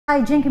Hi,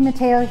 Jinky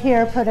Mateo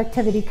here,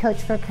 productivity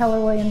coach for Keller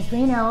Williams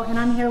Reno, and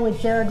I'm here with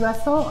Jared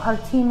Russell, our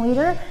team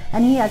leader,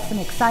 and he has some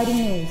exciting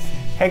news.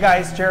 Hey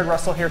guys, Jared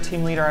Russell here,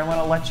 team leader. I want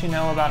to let you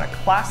know about a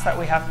class that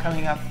we have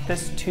coming up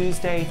this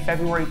Tuesday,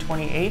 February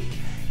 28th,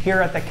 here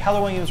at the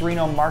Keller Williams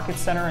Reno Market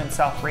Center in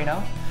South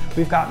Reno.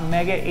 We've got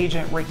mega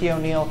agent Ricky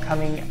O'Neill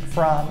coming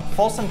from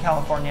Folsom,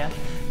 California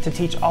to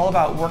teach all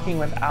about working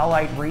with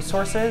allied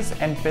resources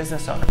and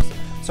business owners.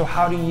 So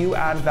how do you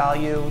add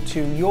value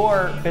to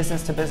your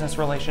business-to-business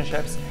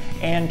relationships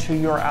and to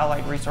your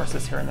allied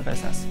resources here in the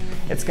business?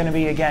 It's going to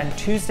be, again,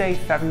 Tuesday,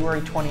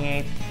 February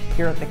 28th,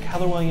 here at the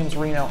Keller Williams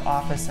Reno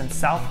office in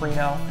South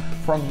Reno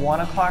from 1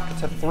 o'clock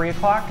to 3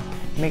 o'clock.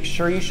 Make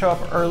sure you show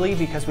up early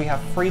because we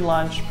have free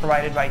lunch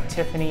provided by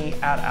Tiffany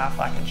at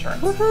Aflac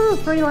Insurance. Woohoo,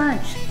 free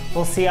lunch.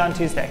 We'll see you on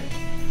Tuesday.